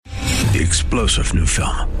The explosive new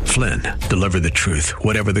film, Flynn, deliver the truth,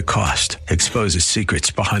 whatever the cost, exposes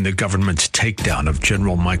secrets behind the government's takedown of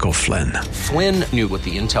General Michael Flynn. Flynn knew what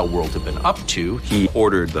the intel world had been up to. He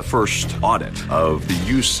ordered the first audit of the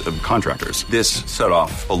use of contractors. This set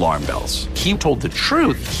off alarm bells. He told the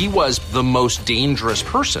truth. He was the most dangerous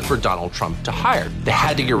person for Donald Trump to hire. They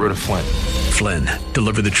had to get rid of Flynn. Flynn,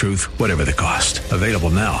 deliver the truth, whatever the cost. Available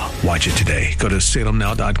now. Watch it today. Go to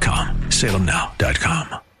salemnow.com.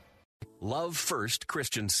 salemnow.com. Love First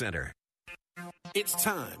Christian Center. It's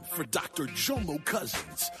time for Dr. Jomo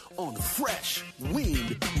Cousins on Fresh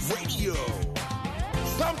Wind Radio.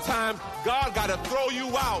 Sometimes God got to throw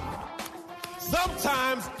you out.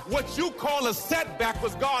 Sometimes what you call a setback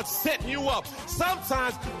was God setting you up.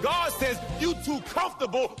 Sometimes God says you too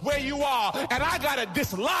comfortable where you are, and I got to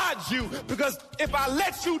dislodge you, because if I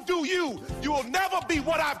let you do you, you will never be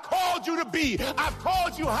what I've called you to be. I've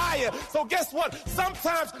called you higher. So guess what?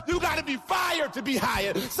 Sometimes you got to be fired to be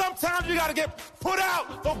hired. Sometimes you got to get put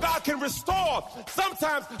out so God can restore.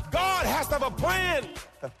 Sometimes God has to have a plan.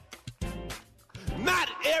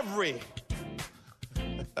 Not everything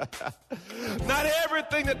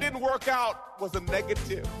that didn't work out was a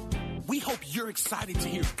negative. We hope you're excited to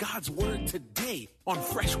hear God's word today on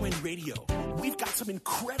Fresh Wind Radio. We've got some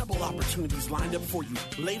incredible opportunities lined up for you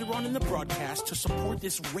later on in the broadcast to support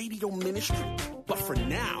this radio ministry. But for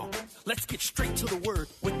now, let's get straight to the word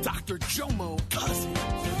with Dr. Jomo Cousins.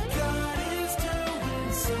 God is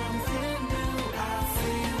doing something new. I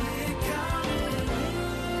feel it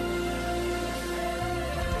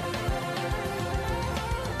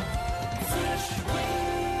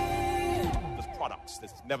Products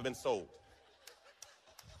that's never been sold.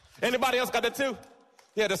 Anybody else got that too?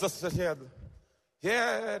 Yeah,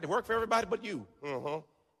 they work for everybody but you.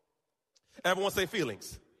 Everyone say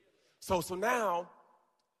feelings. So now,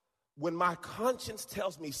 when my conscience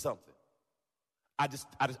tells me something, I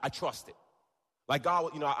trust it. Like God,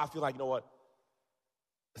 I feel like, you know what?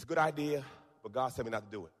 It's a good idea, but God said me not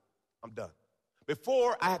to do it. I'm done.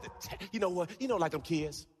 Before I had to, like them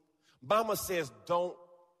kids. Mama says, don't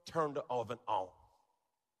turn the oven on.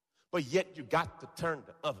 But yet you got to turn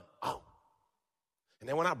the oven on. And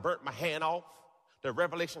then when I burnt my hand off, the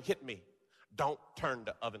revelation hit me. Don't turn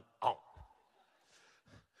the oven on.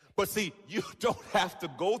 But see, you don't have to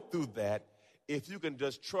go through that if you can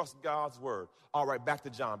just trust God's word. All right, back to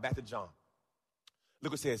John. Look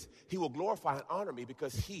what it says. He will glorify and honor me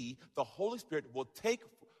because he, the Holy Spirit, will take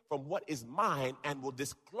from what is mine and will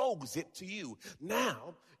disclose it to you.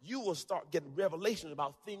 Now, you will start getting revelation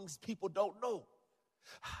about things people don't know.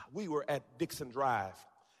 We were at Dixon Drive,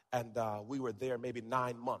 and we were there maybe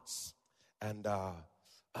 9 months. And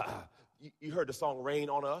you heard the song Rain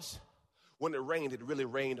on Us? When it rained, it really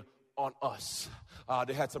rained on us.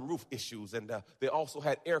 They had some roof issues, and they also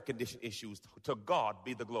had air condition issues. To God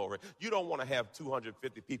be the glory. You don't want to have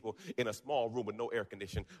 250 people in a small room with no air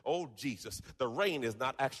condition. Oh, Jesus. The rain is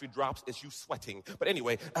not actually drops, it's you sweating. But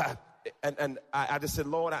anyway, and I just said,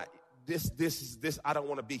 Lord, this, I don't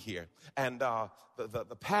want to be here. And the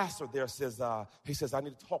pastor there says, he says, I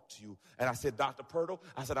need to talk to you. And I said, Dr. Purtle,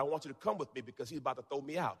 I said, I want you to come with me because he's about to throw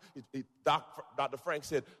me out. Dr. Frank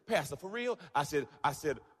said, Pastor, for real? I said,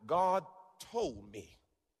 God told me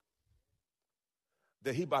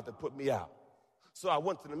that he about to put me out. So I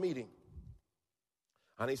went to the meeting.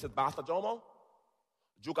 And he said, Pastor Jomo,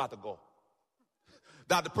 you got to go.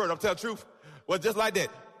 Dr. Purtle, I'm telling the truth. Well, just like that,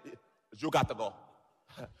 you got to go.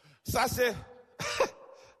 So I said,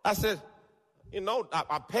 I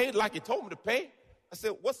paid like he told me to pay. I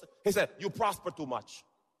said, he said, you prosper too much.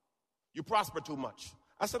 You prosper too much.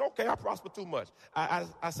 I said, okay, I prosper too much. I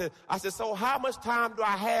said, so how much time do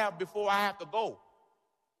I have before I have to go?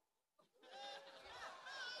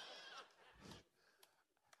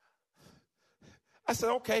 I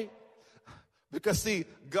said, okay. Because see,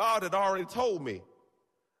 God had already told me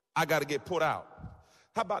I got to get put out.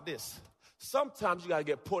 How about this? Sometimes you got to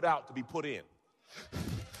get put out to be put in.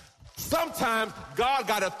 Sometimes God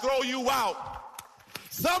got to throw you out.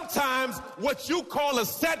 Sometimes what you call a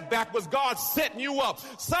setback was God setting you up.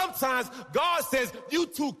 Sometimes God says you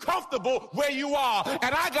too comfortable where you are,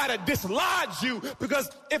 and I got to dislodge you, because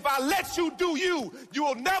if I let you do you, you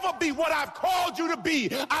will never be what I've called you to be.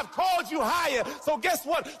 I've called you higher. So guess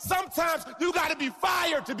what? Sometimes you got to be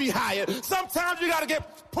fired to be hired. Sometimes you got to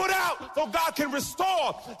get put out so God can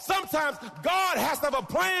restore. Sometimes God has to have a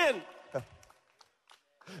plan.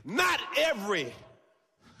 Not everything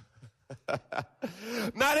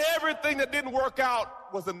that didn't work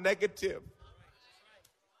out was a negative.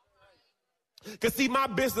 Because see, my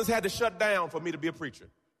business had to shut down for me to be a preacher.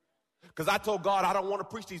 Because I told God I don't want to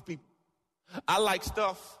preach these people. I like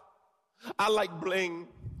stuff. I like bling.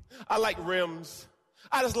 I like rims.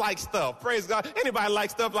 I just like stuff. Praise God. Anybody like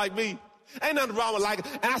stuff like me? Ain't nothing wrong with like it.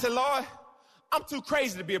 And I said, Lord, I'm too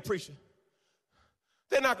crazy to be a preacher.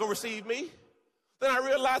 They're not going to receive me. Then I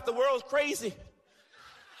realized the world's crazy.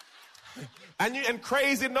 And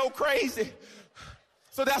crazy, no crazy.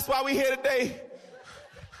 So that's why we're here today.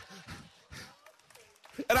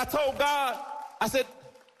 And I told God, I said,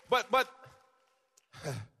 but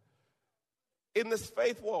in this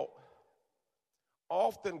faith walk,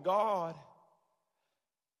 often God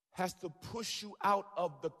has to push you out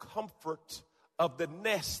of the comfort of the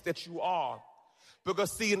nest that you are.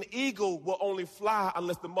 Because, see, an eagle will only fly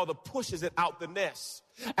unless the mother pushes it out the nest.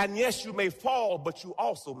 And yes, you may fall, but you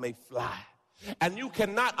also may fly. And you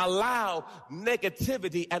cannot allow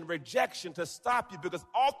negativity and rejection to stop you, because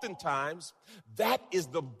oftentimes that is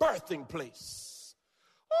the birthing place.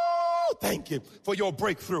 Oh, thank you for your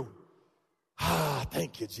breakthrough. Ah,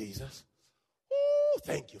 thank you, Jesus. Oh,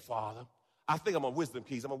 thank you, Father. I think I'm on wisdom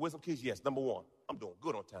keys. I'm on wisdom keys? Yes, number 1. I'm doing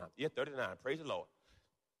good on time. Yeah, 39. Praise the Lord.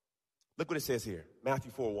 Look what it says here.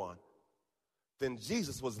 Matthew 4:1. Then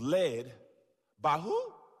Jesus was led by who?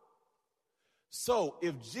 So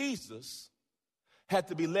if Jesus had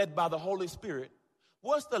to be led by the Holy Spirit,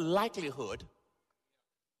 what's the likelihood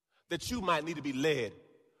that you might need to be led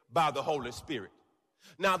by the Holy Spirit?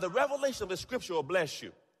 Now, the revelation of the scripture will bless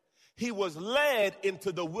you. He was led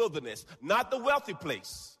into the wilderness, not the wealthy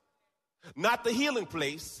place, not the healing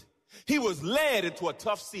place. He was led into a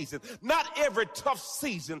tough season. Not every tough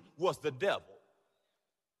season was the devil.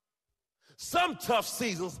 Some tough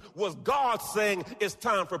seasons was God saying it's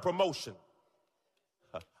time for promotion.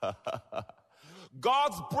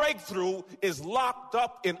 God's breakthrough is locked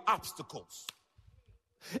up in obstacles.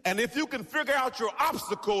 And if you can figure out your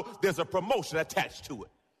obstacle, there's a promotion attached to it.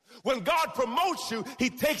 When God promotes you, he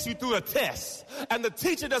takes you through a test. And the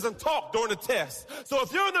teacher doesn't talk during the test. So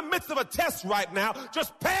if you're in the midst of a test right now,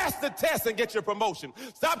 just pass the test and get your promotion.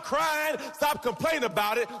 Stop crying. Stop complaining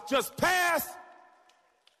about it. Just pass.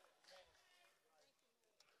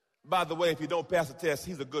 By the way, if you don't pass the test,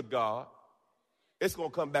 he's a good God. It's going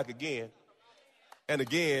to come back again and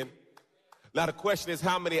again. Now the question is,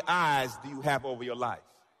 how many eyes do you have over your life?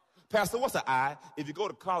 Pastor, what's an I? If you go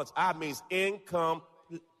to college, I means income.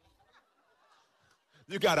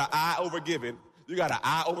 You got an eye over giving. You got an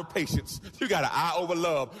eye over patience. You got an eye over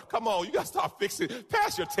love. Come on, you got to start fixing.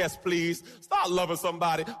 Pass your test, please. Start loving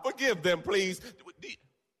somebody. Forgive them, please.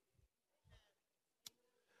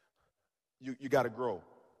 You got to grow.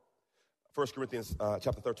 1 Corinthians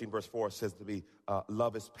chapter 13, verse 4 says to be,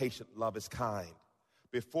 love is patient, love is kind.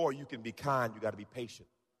 Before you can be kind, you got to be patient.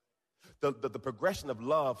 The progression of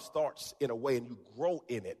love starts in a way, and you grow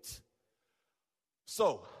in it.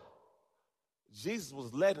 So, Jesus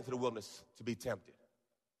was led into the wilderness to be tempted.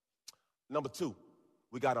 Number 2,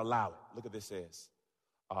 we got to allow it. Look at this says,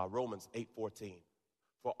 Romans 8:14.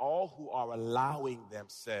 For all who are allowing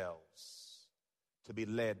themselves to be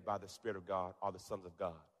led by the Spirit of God are the sons of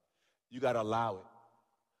God. You got to allow it.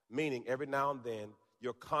 Meaning every now and then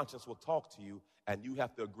your conscience will talk to you and you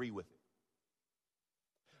have to agree with it.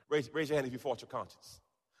 Raise your hand if you fought your conscience.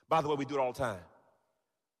 By the way, we do it all the time.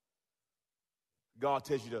 God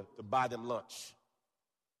tells you to buy them lunch.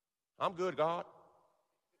 I'm good, God.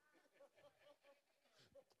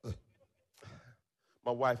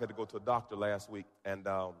 My wife had to go to a doctor last week, and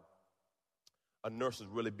a nurse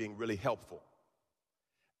was being really helpful.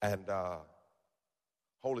 And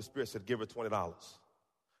Holy Spirit said, give her $20.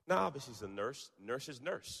 Now, obviously, she's a nurse. Nurse is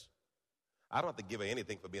nurse. I don't have to give her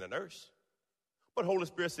anything for being a nurse. But Holy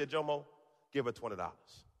Spirit said, Jomo, give her $20.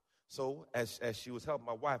 So as she was helping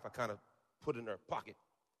my wife, I kind of put it in her pocket.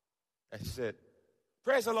 And she said,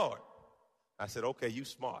 praise the Lord. I said, okay, you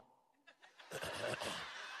smart.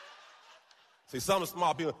 See, some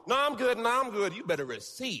smart people, no, I'm good. You better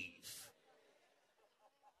receive.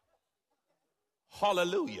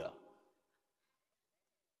 Hallelujah.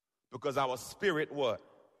 Because our spirit what?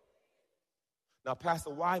 Now, Pastor,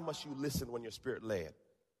 why must you listen when your spirit led?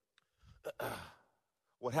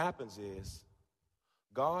 What happens is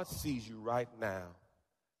God sees you right now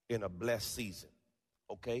in a blessed season,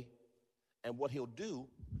 okay? And what he'll do,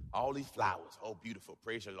 all these flowers, oh, beautiful,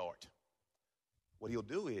 praise the Lord. What he'll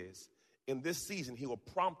do is, in this season, he will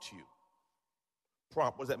prompt you.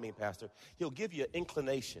 Prompt, what does that mean, Pastor? He'll give you an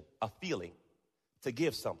inclination, a feeling to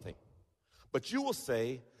give something. But you will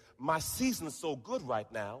say, my season is so good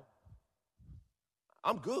right now,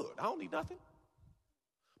 I'm good. I don't need nothing.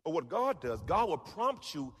 But what God does, God will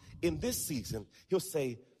prompt you in this season. He'll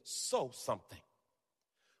say, sow something.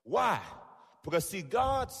 Why? Because, see,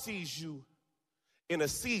 God sees you in a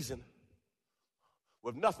season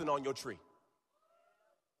with nothing on your tree.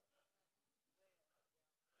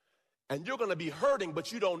 And you're going to be hurting,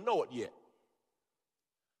 but you don't know it yet.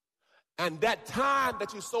 And that time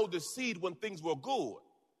that you sowed the seed when things were good,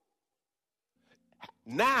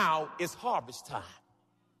 now it's harvest time.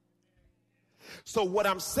 So what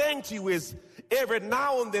I'm saying to you is, every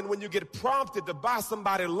now and then when you get prompted to buy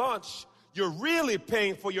somebody lunch, you're really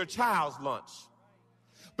paying for your child's lunch.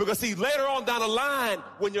 Because see, later on down the line,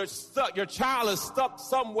 when you're stuck, your child is stuck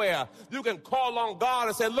somewhere, you can call on God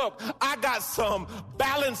and say, look, I got some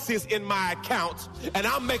balances in my account and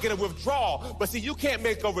I'm making a withdrawal. But see, you can't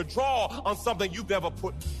make a withdrawal on something you've never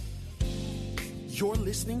put. You're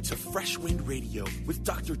listening to Fresh Wind Radio with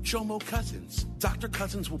Dr. Jomo Cousins. Dr.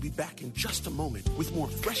 Cousins will be back in just a moment with more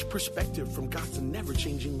fresh perspective from God's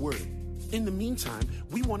never-changing word. In the meantime,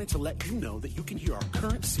 we wanted to let you know that you can hear our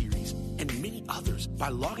current series and many others by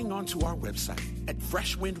logging on to our website at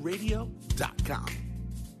freshwindradio.com.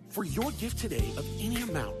 For your gift today of any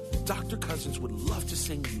amount, Dr. Cousins would love to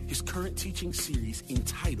send you his current teaching series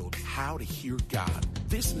entitled How to Hear God.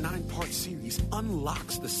 This 9-part series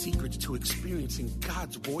unlocks the secrets to experiencing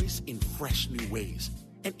God's voice in fresh new ways.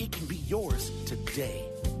 And it can be yours today.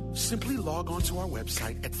 Simply log on to our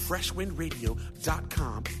website at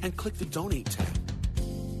freshwindradio.com and click the Donate tab.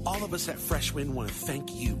 All of us at Freshwind want to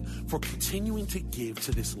thank you for continuing to give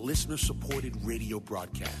to this listener-supported radio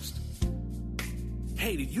broadcast.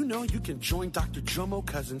 Hey, did you know you can join Dr. Jomo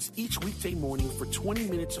Cousins each weekday morning for 20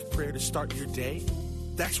 minutes of prayer to start your day?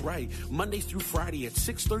 That's right. Monday through Friday at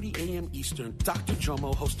 6:30 a.m. Eastern, Dr.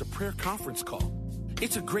 Jomo hosts a prayer conference call.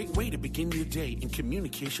 It's a great way to begin your day in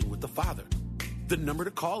communication with the Father. The number to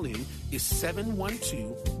call in is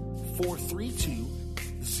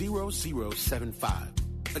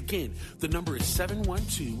 712-432-0075. Again, the number is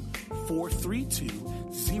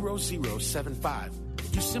 712-432-0075.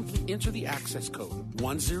 You simply enter the access code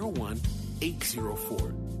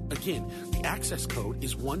 101804. Again, the access code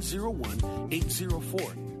is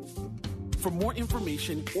 101804. For more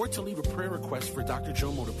information or to leave a prayer request for Dr.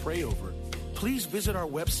 Jomo to pray over, please visit our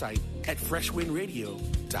website at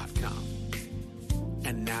freshwindradio.com.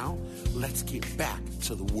 And now, let's get back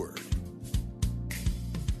to the Word.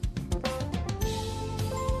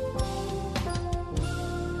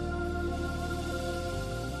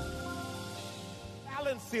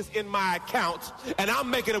 Balances in my account, and I'm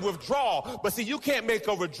making a withdrawal. But see, you can't make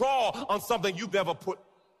a withdrawal on something you've never put.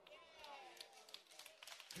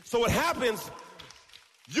 So what happens,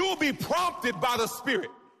 you'll be prompted by the Spirit.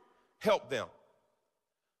 Help them.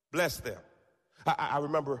 Bless them. I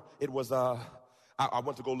remember it was... I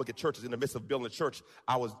went to go look at churches. In the midst of building a church,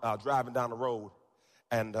 I was driving down the road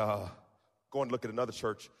and going to look at another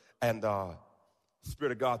church. And the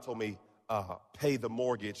Spirit of God told me, pay the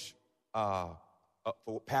mortgage for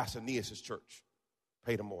Pastor Neas' church.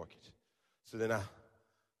 Pay the mortgage. So then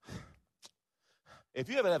if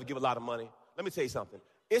you ever have to give a lot of money, let me tell you something.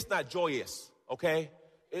 It's not joyous, okay?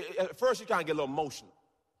 At first, you kind of get a little emotional.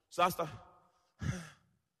 So I started,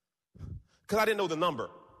 because I didn't know the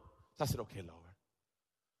number. So I said, okay, Lord.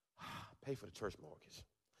 Pay for the church mortgage.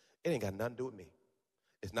 It ain't got nothing to do with me.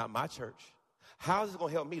 It's not my church. How is it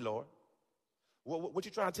going to help me, Lord? What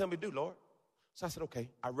you trying to tell me to do, Lord? So I said,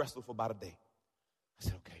 okay. I wrestled for about a day. I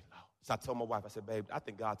said, okay, Lord. So I told my wife, I said, babe, I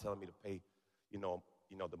think God's telling me to pay, the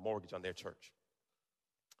mortgage on their church.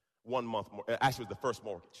 1 month more. Actually, it was the first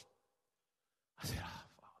mortgage. I said,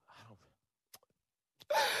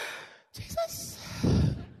 Father, Jesus.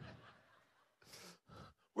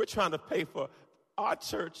 We're trying to pay for our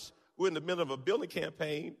church. We're in the middle of a building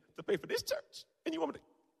campaign to pay for this church. And you want me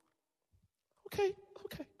to...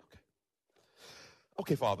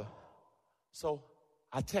 Okay, Father. So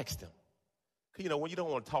I text him. Because, when you don't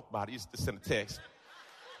want to talk about it, you just send a text.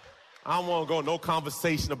 I don't want to go no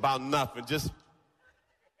conversation about nothing. Just...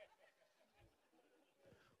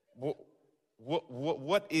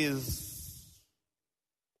 What is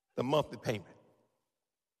the monthly payment?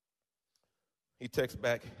 He texts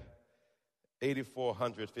back,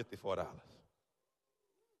 $8,454.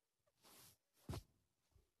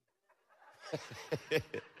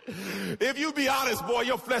 If you be honest, boy,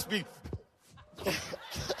 your flesh be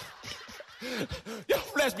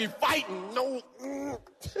fighting. No.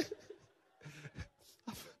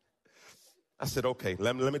 I said, okay,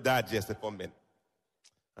 let me digest it for a minute.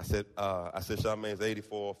 I said, Charmaine's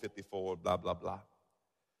 84.54, blah, blah, blah.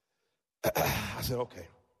 I said, okay.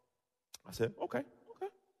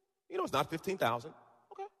 It's not 15,000.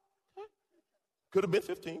 Okay. Could have been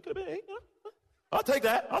 15, could have been 8. I'll take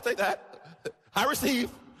that. I receive.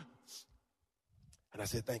 And I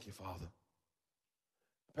said, thank you, Father.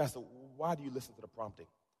 Pastor, why do you listen to the prompting?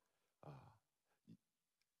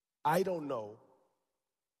 I don't know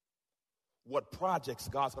what projects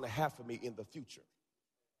God's going to have for me in the future.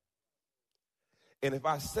 And if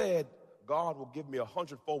I said God will give me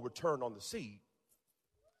 100-fold return on the seed,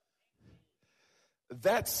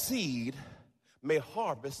 that seed may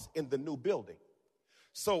harvest in the new building.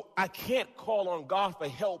 So I can't call on God for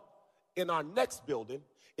help in our next building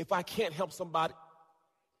if I can't help somebody.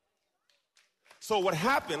 So what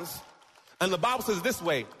happens, and the Bible says this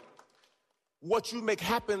way, what you make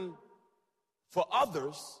happen for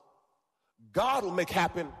others, God will make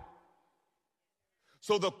happen.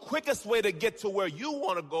 So the quickest way to get to where you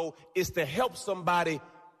want to go is to help somebody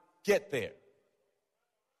get there.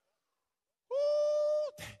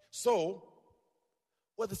 Ooh. So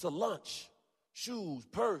whether it's a lunch, shoes,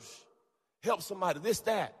 purse, help somebody, this,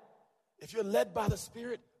 that. If you're led by the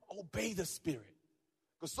Spirit, obey the Spirit.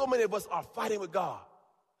 Because so many of us are fighting with God.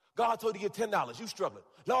 God told you to give $10. You struggling.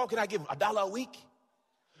 Lord, can I give $1 a week?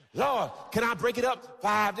 Lord, can I break it up?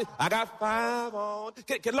 5. I got 5 on.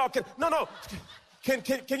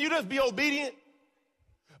 Can you just be obedient?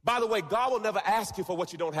 By the way, God will never ask you for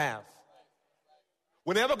what you don't have.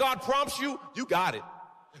 Whenever God prompts you, you got it.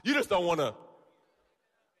 You just don't want to.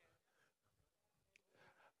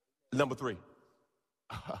 Number 3.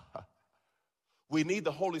 We need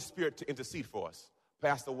the Holy Spirit to intercede for us.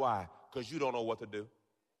 Pastor, why? Because you don't know what to do.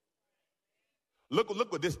 Look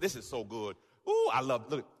what this is so good. Ooh, I love it.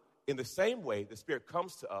 Look, in the same way, the Spirit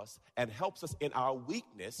comes to us and helps us in our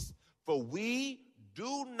weakness, for we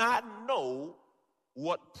do not know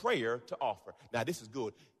what prayer to offer. Now, this is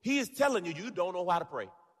good. He is telling you, you don't know how to pray.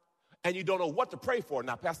 And you don't know what to pray for.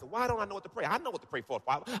 Now, Pastor, why don't I know what to pray? I know what to pray for,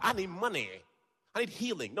 Father. I need money. I need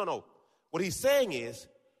healing. No. What he's saying is,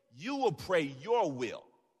 you will pray your will.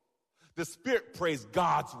 The Spirit prays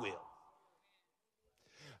God's will.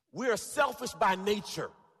 We are selfish by nature.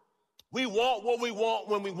 We want what we want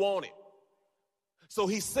when we want it. So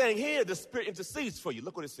he's saying here, the Spirit intercedes for you.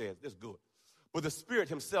 Look what it says. This is good. But the Spirit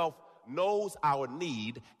himself knows our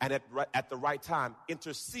need and at the right time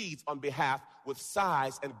intercedes on behalf with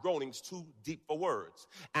sighs and groanings too deep for words.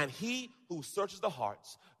 And he who searches the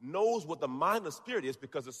hearts knows what the mind of the Spirit is,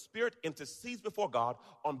 because the Spirit intercedes before God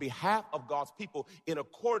on behalf of God's people in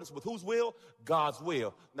accordance with whose will? God's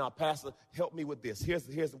will. Now, Pastor, help me with this.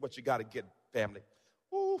 Here's what you got to get, family.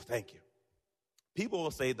 Ooh, thank you. People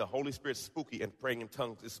will say the Holy Spirit's spooky and praying in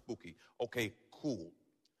tongues is spooky. Okay, cool.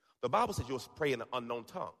 The Bible says you'll pray in an unknown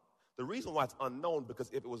tongue. The reason why it's unknown, because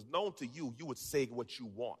if it was known to you, you would say what you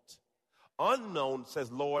want. Unknown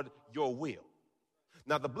says, Lord, your will.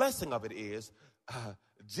 Now, the blessing of it is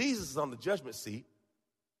Jesus is on the judgment seat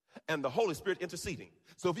and the Holy Spirit interceding.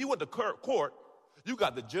 So if you went to court, you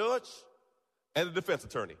got the judge and the defense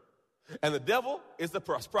attorney. And the devil is the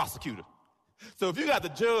prosecutor. So if you got the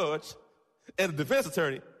judge and the defense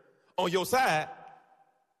attorney on your side,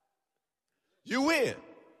 you win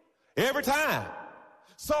every time.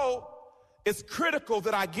 So it's critical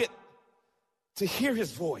that I get to hear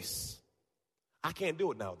his voice. I can't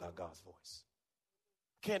do it now without God's voice.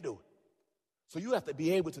 Can't do it. So you have to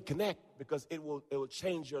be able to connect, because it will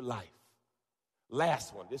change your life.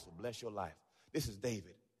 Last one, this will bless your life. This is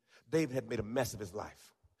David. David had made a mess of his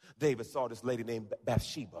life. David saw this lady named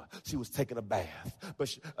Bathsheba. She was taking a bath.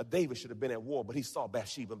 But David should have been at war, but he saw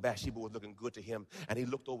Bathsheba, and Bathsheba was looking good to him. And he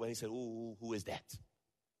looked over and he said, ooh, who is that?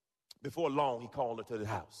 Before long, he called her to the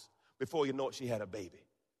house. Before you know it, she had a baby.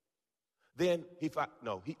 Then he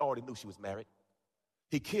already knew she was married.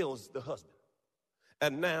 He kills the husband.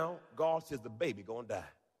 And now God says the baby gonna die.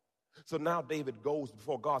 So now David goes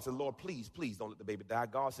before God and says, Lord, please don't let the baby die.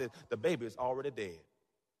 God said the baby is already dead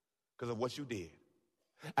because of what you did.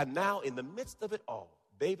 And now in the midst of it all,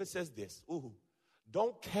 David says this,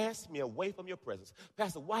 don't cast me away from your presence.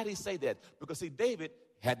 Pastor, why did he say that? Because see, David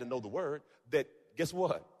had to know the word that, guess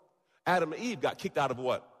what? Adam and Eve got kicked out of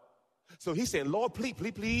what? So he's saying, Lord, please,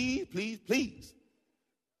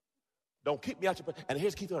 don't keep me out your presence. And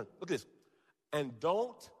here's keep on. Look at this. And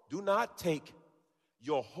do not take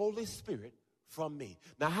your Holy Spirit from me.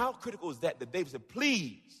 Now, how critical is that David said,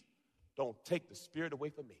 please don't take the Spirit away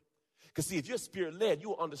from me? Because see, if you're Spirit-led, you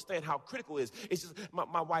will understand how critical it is. It's just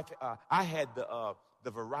my wife, I had the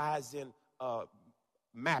Verizon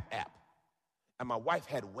map app, and my wife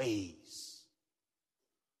had Waze.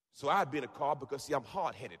 So I'd be in a car because, see, I'm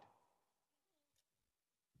hard-headed.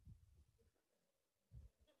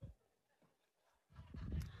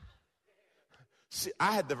 See,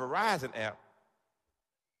 I had the Verizon app,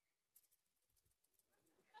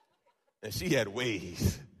 and she had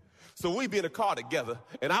Waze. So we'd be in a car together,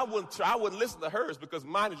 and I wouldn't listen to hers because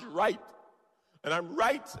mine is right. And I'm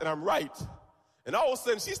right. And all of a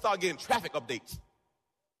sudden, she started getting traffic updates.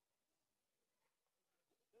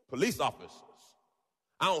 police officers.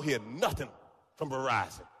 I don't hear nothing from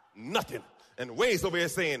Verizon, nothing. And Wade's over here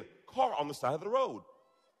saying, car on the side of the road.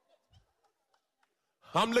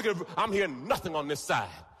 I'm hearing nothing on this side.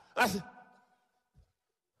 I said,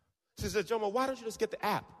 she said, Jomo, why don't you just get the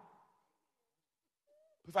app?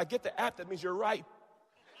 If I get the app, that means you're right.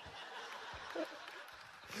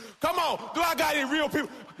 Come on, do I got any real people?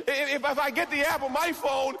 If I get the app on my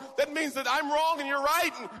phone, that means that I'm wrong and you're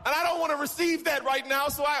right, and I don't want to receive that right now.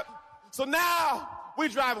 So now we're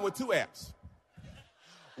driving with two apps.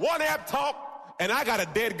 One app talk, and I got a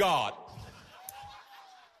dead God.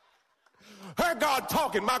 Her God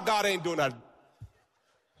talking, my God ain't doing nothing.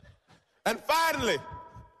 And finally,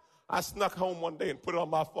 I snuck home one day and put it on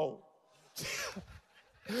my phone.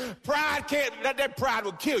 Pride that pride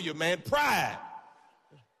will kill you, man. Pride.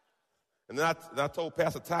 And then I told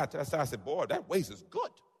Pastor Ty, I said, boy, that Waze is good.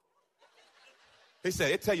 He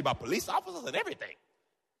said, it tell you about police officers and everything.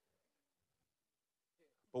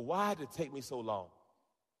 But why did it take me so long?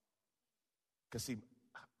 Because see,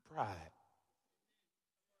 pride.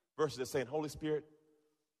 Versus just saying, Holy Spirit,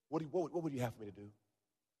 what would you have for me to do?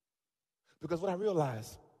 Because what I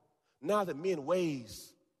realized, now that me and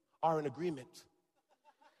Waze are in agreement,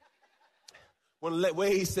 when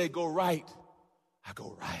Waze say go right, I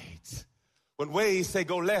go right. When Waze say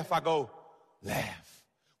go left, I go left.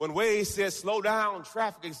 When Waze says slow down,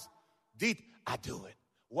 traffic is deep, I do it.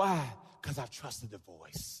 Why? Because I've trusted the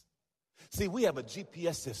voice. See, we have a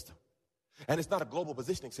GPS system, and it's not a global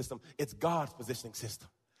positioning system, it's God's positioning system.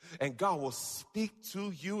 And God will speak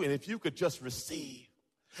to you, and if you could just receive.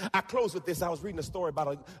 I close with this. I was reading a story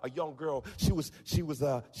about a young girl. She was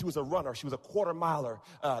a runner. She was a quarter miler.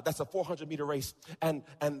 That's a 400-meter race. And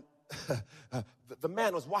the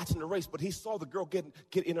man was watching the race, but he saw the girl get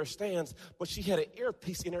in her stands, but she had an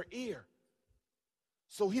earpiece in her ear.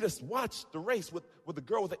 So he just watched the race with the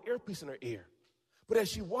girl with the earpiece in her ear. But as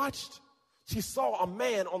she watched, she saw a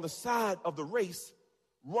man on the side of the race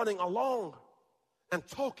running along and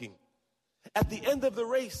talking. At the end of the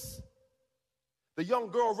race, the young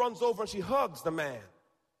girl runs over and she hugs the man.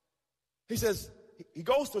 He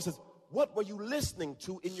goes to her and says, what were you listening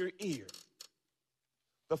to in your ear?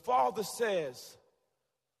 The father says,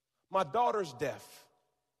 my daughter's deaf.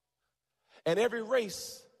 And every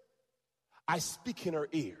race, I speak in her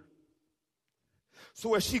ear.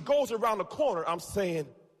 So as she goes around the corner, I'm saying,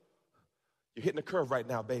 you're hitting the curve right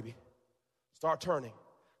now, baby. Start turning,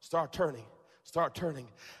 start turning, start turning.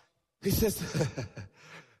 He says,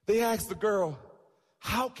 they asked the girl,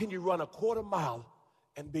 how can you run a quarter mile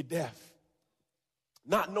and be deaf?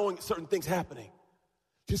 Not knowing certain things happening.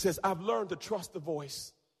 She says, I've learned to trust the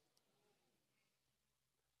voice.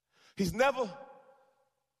 He's never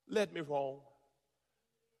led me wrong.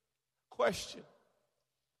 Question.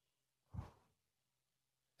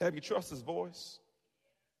 Have you trusted his voice?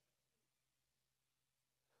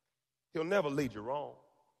 He'll never lead you wrong.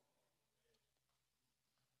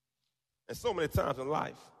 And so many times in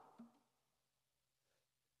life,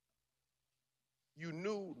 you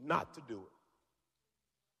knew not to do it,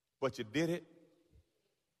 but you did it.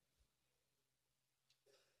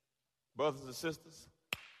 Brothers and sisters,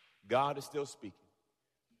 God is still speaking,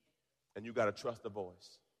 and you got to trust the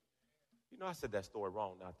voice. You know, I said that story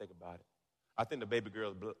wrong now I think about it. I think the baby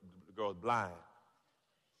girl is blind.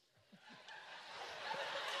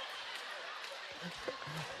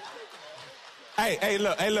 Hey,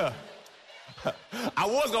 look. I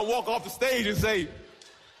was going to walk off the stage and say,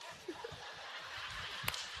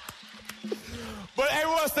 but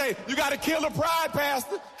everyone say, you got to kill the pride,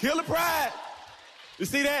 Pastor. Kill the pride. You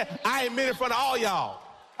see that? I admit in front of all y'all.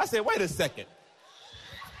 I said, wait a second.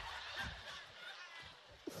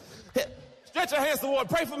 Stretch your hands to the Lord.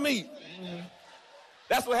 Pray for me.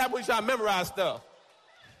 That's what happens when you try to memorize stuff.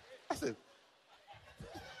 I said,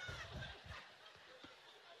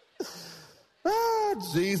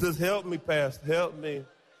 Jesus, help me, Pastor. Help me.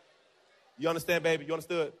 You understand, baby? You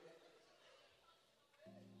understood?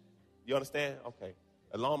 You understand? Okay.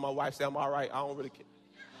 As long as my wife says I'm all right, I don't really care.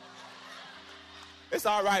 It's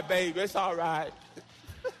all right, baby. It's all right.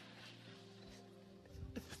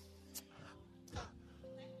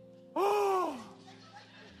 Oh.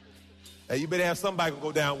 Hey, you better have somebody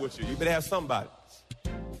go down with you. You better have somebody.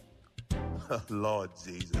 Lord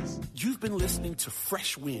Jesus. You've been listening to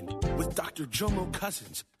Fresh Wind with Dr. Jomo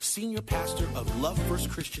Cousins, Senior Pastor of Love First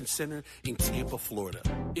Christian Center in Tampa, Florida.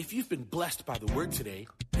 If you've been blessed by the word today,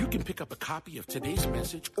 you can pick up a copy of today's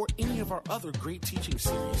message or any of our other great teaching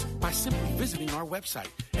series by simply visiting our website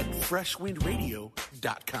at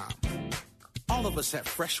freshwindradio.com. All of us at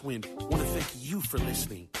Fresh Wind want to thank you for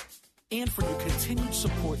listening and for your continued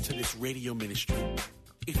support to this radio ministry.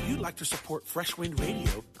 If you'd like to support Fresh Wind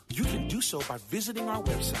Radio, you can do so by visiting our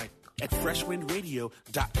website at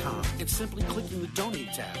freshwindradio.com and simply clicking the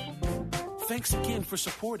Donate tab. Thanks again for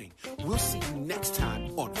supporting. We'll see you next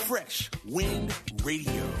time on Fresh Wind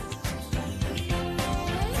Radio.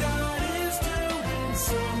 God is doing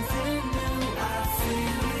something new. I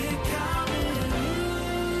feel it coming.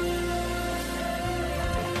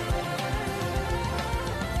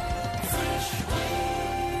 Fresh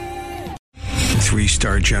Wind.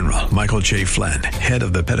 3-star General Michael J. Flynn, head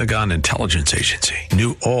of the Pentagon Intelligence Agency,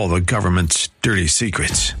 knew all the government's dirty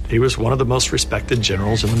secrets. He was one of the most respected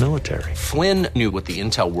generals in the military. Flynn knew what the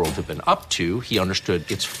intel world had been up to. He understood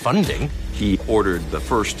its funding. He ordered the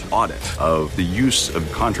first audit of the use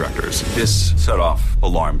of contractors. This set off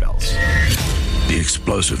alarm bells. The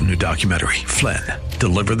explosive new documentary, Flynn,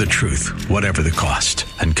 Deliver the Truth, Whatever the Cost,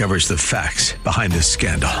 uncovers the facts behind this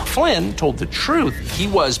scandal. Flynn told the truth. He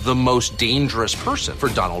was the most dangerous person for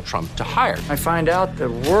Donald Trump to hire. I find out the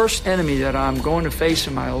worst enemy that I'm going to face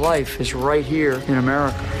in my life is right here in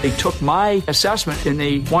America. They took my assessment and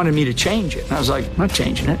they wanted me to change it. And I was like, I'm not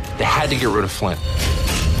changing it. They had to get rid of Flynn.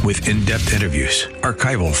 With in-depth interviews,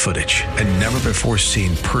 archival footage, and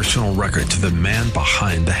never-before-seen personal records of the man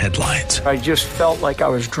behind the headlines. I just felt like I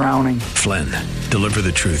was drowning. Flynn, Deliver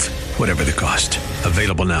the Truth, Whatever the Cost.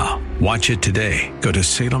 Available now. Watch it today. Go to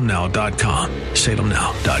salemnow.com.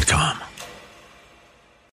 salemnow.com.